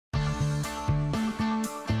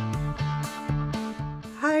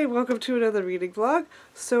Hi, welcome to another reading vlog.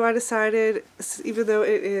 So I decided, even though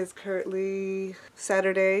it is currently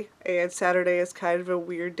Saturday, and Saturday is kind of a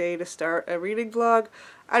weird day to start a reading vlog,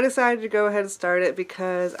 I decided to go ahead and start it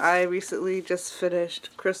because I recently just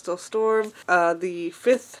finished Crystal Storm, the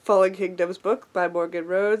 5th Falling Kingdoms book by Morgan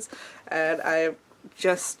Rhodes, and I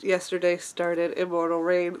just yesterday started Immortal,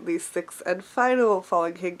 the 6th and final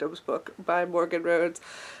Falling Kingdoms book by Morgan Rhodes.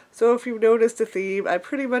 So if you've noticed a theme, I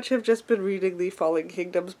pretty much have just been reading the Falling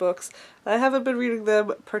Kingdoms books. I haven't been reading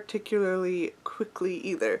them particularly quickly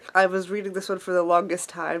either. I was reading this one for the longest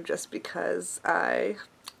time just because I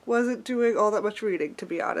wasn't doing all that much reading, to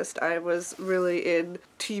be honest. I was really in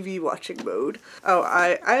TV watching mode. Oh,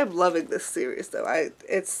 I am loving this series though.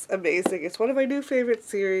 It's amazing. It's one of my new favorite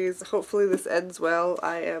series. Hopefully this ends well.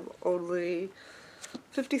 I am only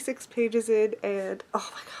 56 pages in and oh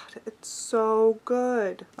my god, it's so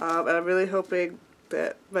good. And I'm really hoping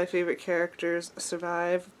that my favorite characters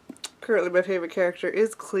survive. Currently my favorite character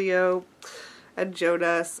is Cleo and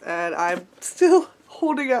Jonas, and I'm still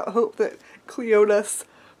holding out hope that Cleonas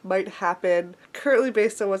might happen. Currently,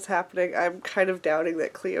 based on what's happening, I'm kind of doubting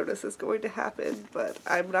that Cleonas is going to happen, but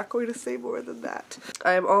I'm not going to say more than that.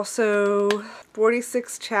 I am also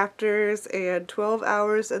 46 chapters and 12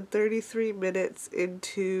 hours and 33 minutes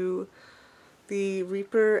into the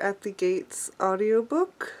Reaper at the Gates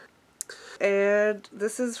audiobook, and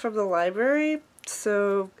this is from the library.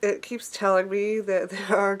 So it keeps telling me that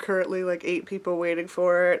there are currently like 8 people waiting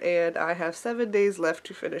for it, and I have 7 days left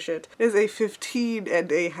to finish it. It is a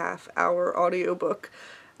 15.5-hour audiobook.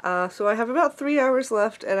 So I have about 3 hours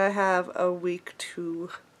left, and I have a week to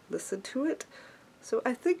listen to it. So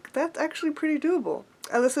I think that's actually pretty doable.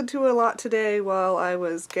 I listened to it a lot today while I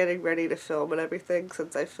was getting ready to film and everything,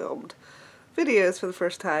 since I filmed videos for the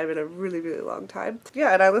first time in a really long time.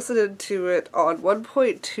 Yeah, and I listened to it on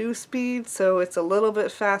 1.2 speed, so it's a little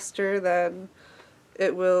bit faster than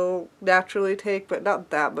it will naturally take, but not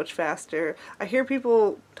that much faster. I hear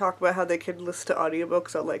people talk about how they can listen to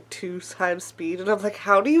audiobooks on like 2 times speed, and I'm like,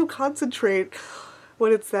 how do you concentrate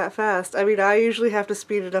when it's that fast? I mean, I usually have to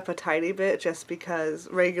speed it up a tiny bit just because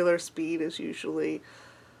regular speed is usually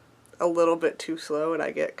a little bit too slow and I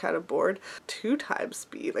get kind of bored. 2 times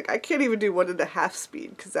speed, like I can't even do 1.5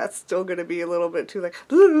 speed because that's still going to be a little bit too like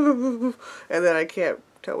and then I can't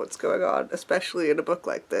tell what's going on, especially in a book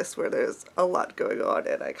like this where there's a lot going on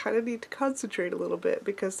and I kind of need to concentrate a little bit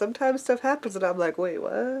because sometimes stuff happens and I'm like, wait,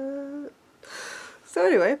 what? So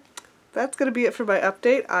anyway, that's going to be it for my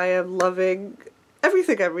update. I am loving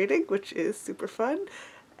everything I'm reading, which is super fun.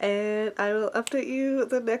 And I will update you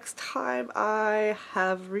the next time I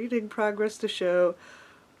have reading progress to show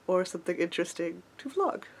or something interesting to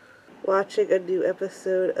vlog. Watching a new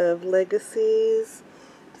episode of Legacies.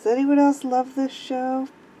 Does anyone else love this show?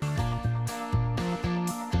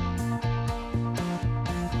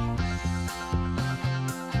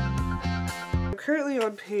 I'm currently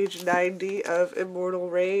on page 90 of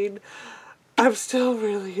Immortal. I'm still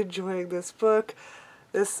really enjoying this book.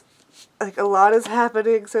 Like, a lot is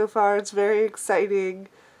happening so far. It's very exciting.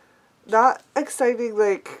 Not exciting,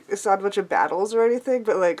 like, it's not a bunch of battles or anything,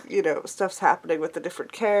 but, like, you know, stuff's happening with the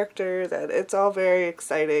different characters, and it's all very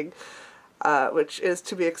exciting, which is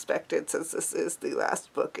to be expected since this is the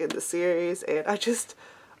last book in the series, and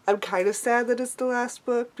I'm kind of sad that it's the last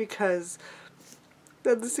book, because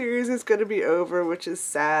then the series is going to be over, which is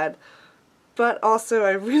sad. But also,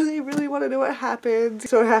 I really want to know what happens,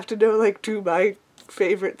 so I have to know, like, do my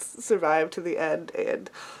favorites survive to the end, and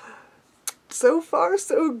so far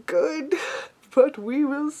so good, but we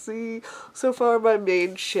will see. So far my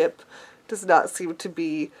main ship does not seem to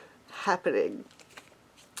be happening,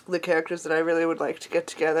 the characters that I really would like to get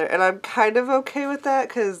together, and I'm kind of okay with that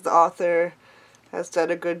because the author has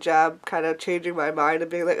done a good job kind of changing my mind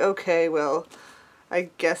and being like, okay, well,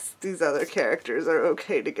 I guess these other characters are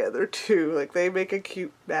okay together too. Like, they make a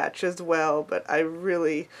cute match as well, but I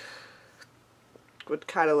really would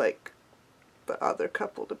kind of like the other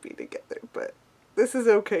couple to be together, but this is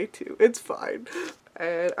okay too. It's fine.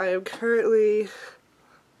 And I am currently,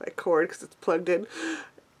 my cord because it's plugged in.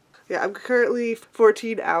 Yeah, I'm currently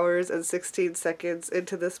 14 hours and 16 seconds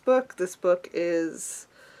into this book. This book is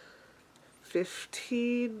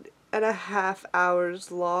 15.5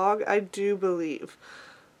 hours long, I do believe.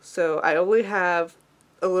 So I only have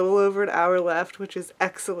a little over an hour left, which is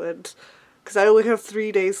excellent because I only have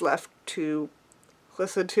 3 days left to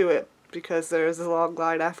listen to it because there's a long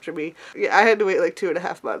line after me. Yeah, I had to wait like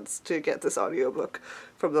 2.5 months to get this audiobook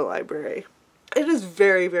from the library. It is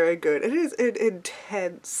very good. It is an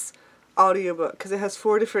intense audiobook because it has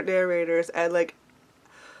 4 different narrators and like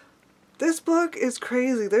This book is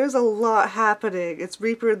crazy. There's a lot happening. It's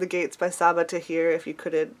Reaper in the Gates by Saba Tahir, if you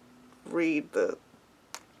couldn't read the...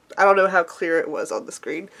 I don't know how clear it was on the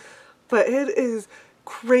screen. But it is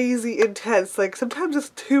crazy intense. Like, sometimes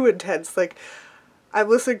it's too intense. Like, I'm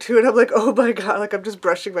listening to it, I'm like, oh my god, like, I'm just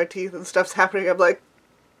brushing my teeth and stuff's happening. I'm like,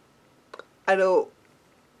 I don't...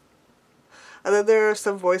 And then there are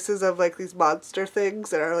some voices of, like, these monster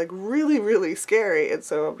things that are, like, really, really scary. And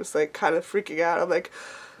so I'm just, like, kind of freaking out. I'm like,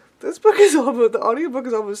 this book is almost... The audiobook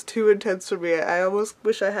is almost too intense for me. I almost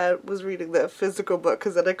wish I was reading the physical book,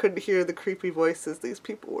 because then I couldn't hear the creepy voices these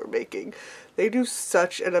people were making. They do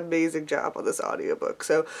such an amazing job on this audiobook.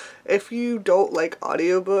 So if you don't like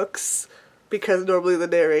audiobooks, because normally the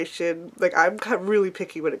narration, like, I'm really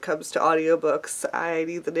picky when it comes to audiobooks. I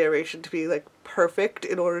need the narration to be, like, perfect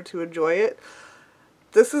in order to enjoy it.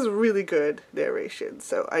 This is really good narration,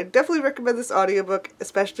 so I definitely recommend this audiobook,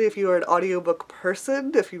 especially if you are an audiobook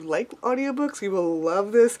person. If you like audiobooks, you will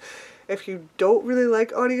love this. If you don't really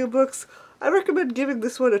like audiobooks, I recommend giving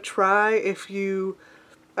this one a try if you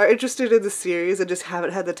are interested in the series and just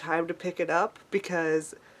haven't had the time to pick it up,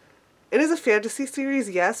 because it is a fantasy series,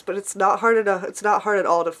 yes, but it's not hard enough. It's not hard at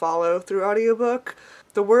all to follow through audiobook.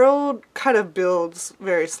 The world kind of builds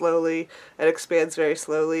very slowly and expands very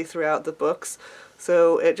slowly throughout the books.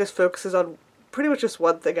 So it just focuses on pretty much just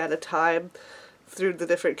one thing at a time through the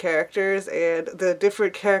different characters, and the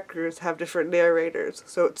different characters have different narrators,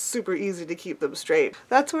 so it's super easy to keep them straight.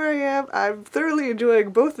 That's where I am. I'm thoroughly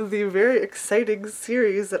enjoying both of the very exciting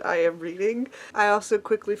series that I am reading. I also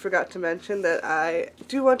quickly forgot to mention that I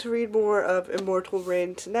do want to read more of Immortal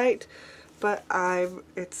Reign tonight, but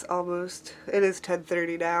it is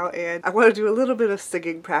 10:30 now, and I want to do a little bit of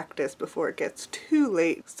singing practice before it gets too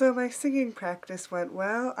late. So my singing practice went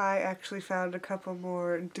well. I actually found a couple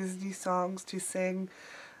more Disney songs to sing.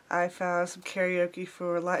 I found some karaoke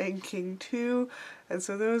for Lion King 2, and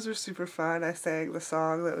so those were super fun. I sang the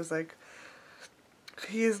song that was like,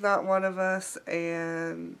 He Is Not One of Us,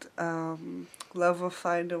 and Love Will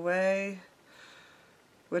Find a Way,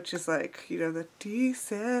 which is like, you know, the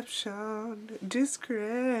deception,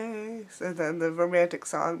 disgrace, and then the romantic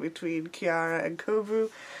song between Kiara and Kovu.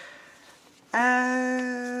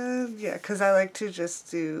 And yeah, because I like to just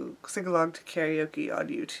sing along to karaoke on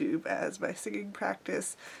YouTube as my singing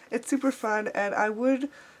practice. It's super fun, and I would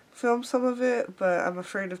film some of it, but I'm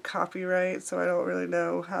afraid of copyright, so I don't really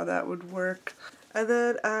know how that would work. And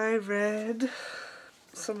then I read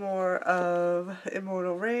some more of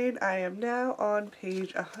Immortal Reign. I am now on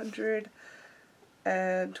page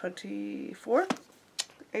 124,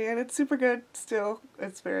 and it's super good still.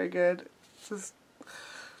 It's very good. It's just,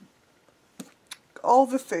 all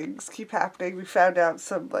the things keep happening. We found out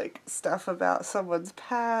some, like, stuff about someone's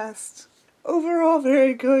past. Overall,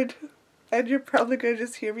 very good. And you're probably going to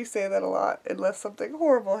just hear me say that a lot unless something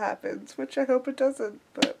horrible happens, which I hope it doesn't,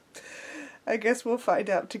 but I guess we'll find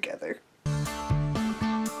out together.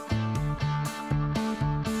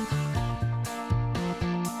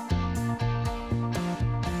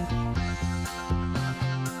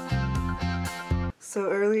 So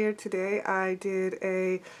earlier today I did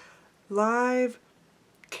a live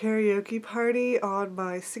karaoke party on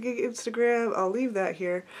my singing Instagram. I'll leave that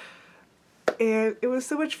here. And it was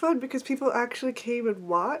so much fun because people actually came and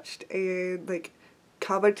watched and, like,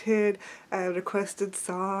 commented and requested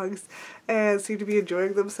songs and seemed to be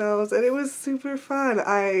enjoying themselves, and it was super fun.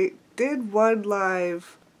 I did one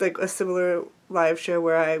live, like a similar live show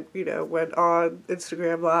where I, you know, went on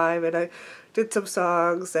Instagram Live and I did some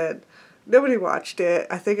songs, and nobody watched it.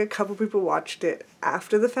 I think a couple people watched it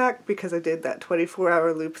after the fact because I did that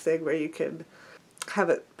 24-hour loop thing where you can have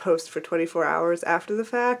it post for 24 hours after the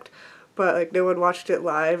fact, but, like, no one watched it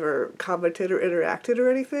live or commented or interacted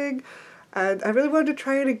or anything. And I really wanted to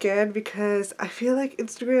try it again because I feel like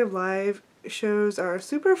Instagram Live shows are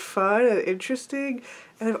super fun and interesting,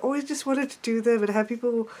 and I've always just wanted to do them and have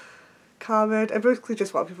people comment. I basically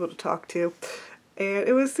just want people to talk to. And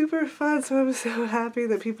it was super fun, so I'm so happy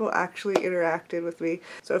that people actually interacted with me.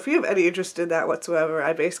 So if you have any interest in that whatsoever,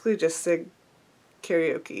 I basically just sing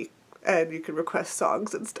karaoke, and you can request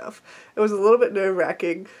songs and stuff. It was a little bit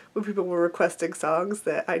nerve-wracking when people were requesting songs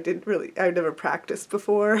that I've never practiced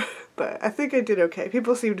before, but I think I did okay.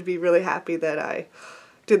 People seemed to be really happy that I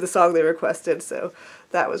did the song they requested, so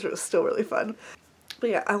that was still really fun. But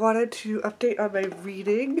yeah, I wanted to update on my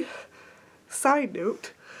reading. Side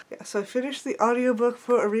note, yeah, so I finished the audiobook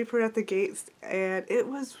for A Reaper at the Gates, and it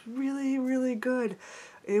was really, really good.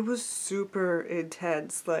 It was super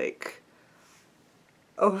intense, like,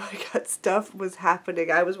 oh my god, stuff was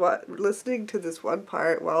happening. I was listening to this one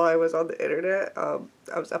part while I was on the internet. I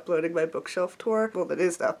was uploading my bookshelf tour. Well, it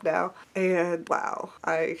is up now. And wow,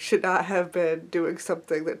 I should not have been doing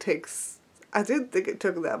something that takes... I didn't think it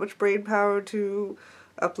took that much brain power to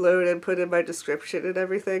upload and put in my description and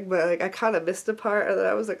everything, but like I kind of missed a part and then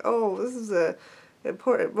I was like, oh, this is a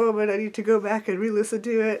important moment. I need to go back and re-listen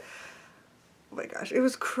to it. Oh my gosh, it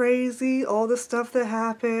was crazy. All the stuff that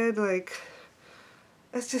happened, like...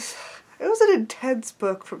 It's just, it was an intense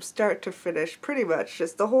book from start to finish, pretty much.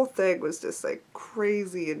 Just the whole thing was just like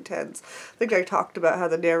crazy intense. I think I talked about how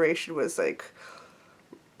the narration was like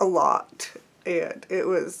a lot, and it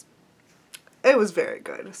was very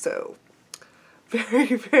good. So,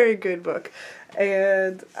 very, very good book.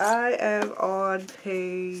 And I am on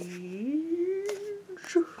page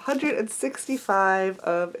 165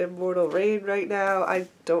 of Immortal right now. I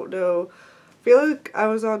don't know. I feel like I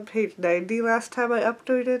was on page 90 last time I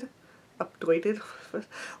updated.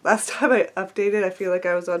 Last time I updated, I feel like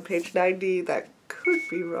I was on page 90. That could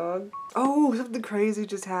be wrong. Oh, something crazy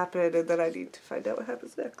just happened, and then I need to find out what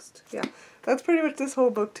happens next. Yeah, that's pretty much this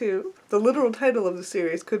whole book, too. The literal title of the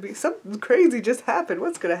series could be Something Crazy Just Happened.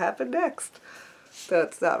 What's gonna happen next?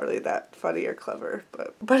 That's not really that funny or clever,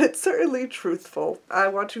 but it's certainly truthful. I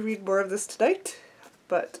want to read more of this tonight.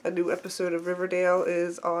 But a new episode of Riverdale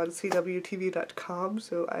is on cwtv.com,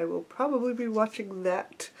 so I will probably be watching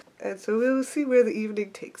that. And so we'll see where the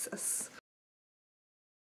evening takes us.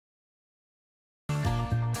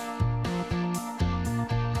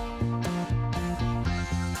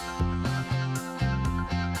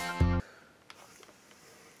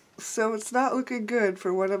 So it's not looking good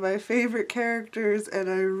for one of my favorite characters, and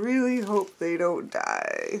I really hope they don't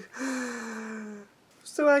die.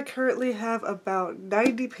 So I currently have about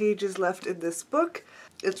 90 pages left in this book.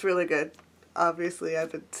 It's really good. Obviously,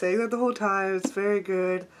 I've been saying that the whole time. It's very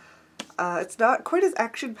good. It's not quite as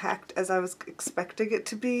action-packed as I was expecting it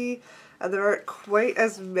to be, and there aren't quite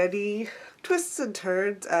as many twists and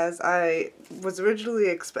turns as I was originally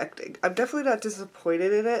expecting. I'm definitely not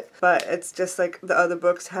disappointed in it, but it's just like the other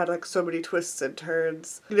books had like so many twists and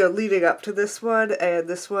turns, you know, leading up to this one, and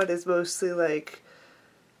this one is mostly like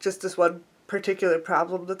just this one particular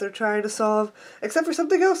problem that they're trying to solve, except for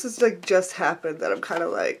something else that's like just happened that I'm kind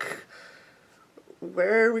of like,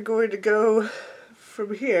 where are we going to go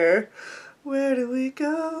from here? Where do we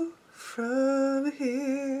go from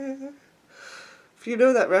here? If you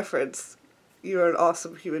know that reference, you're an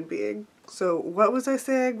awesome human being. So what was I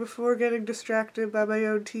saying before getting distracted by my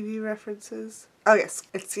own TV references? Oh yes,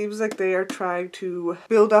 it seems like they are trying to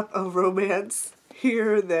build up a romance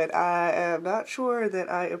here that I am not sure that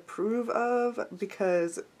I approve of,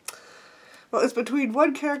 because, well, it's between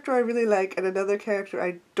one character I really like and another character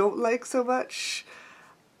I don't like so much.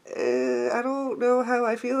 I don't know how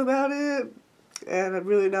I feel about it, and I'm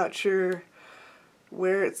really not sure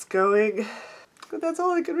where it's going. But that's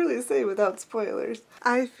all I can really say without spoilers.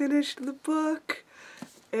 I finished the book.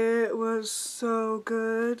 It was so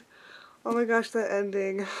good. Oh my gosh, that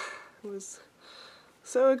ending was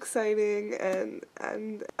so exciting, and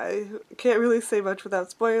I can't really say much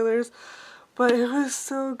without spoilers, but it was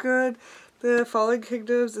so good. The Fallen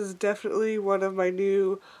Kingdoms is definitely one of my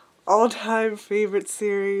new all-time favorite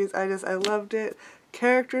series. I loved it.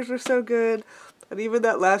 Characters were so good, and even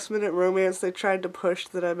that last-minute romance they tried to push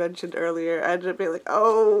that I mentioned earlier, I ended up being like,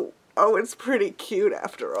 oh, it's pretty cute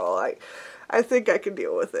after all. I think I can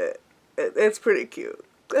deal with it. It's pretty cute.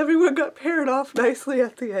 Everyone got paired off nicely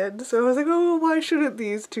at the end, so I was like, oh, why shouldn't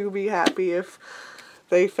these two be happy if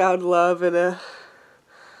they found love in a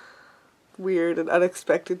weird and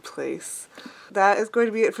unexpected place? That is going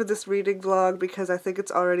to be it for this reading vlog, because I think it's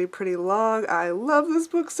already pretty long. I love this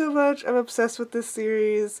book so much. I'm obsessed with this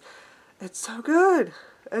series. It's so good.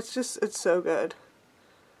 It's so good.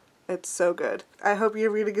 It's so good. I hope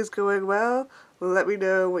your reading is going well. Let me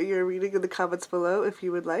know what you're reading in the comments below if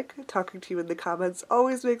you would like. Talking to you in the comments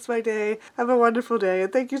always makes my day. Have a wonderful day,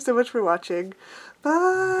 and thank you so much for watching.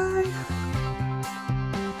 Bye!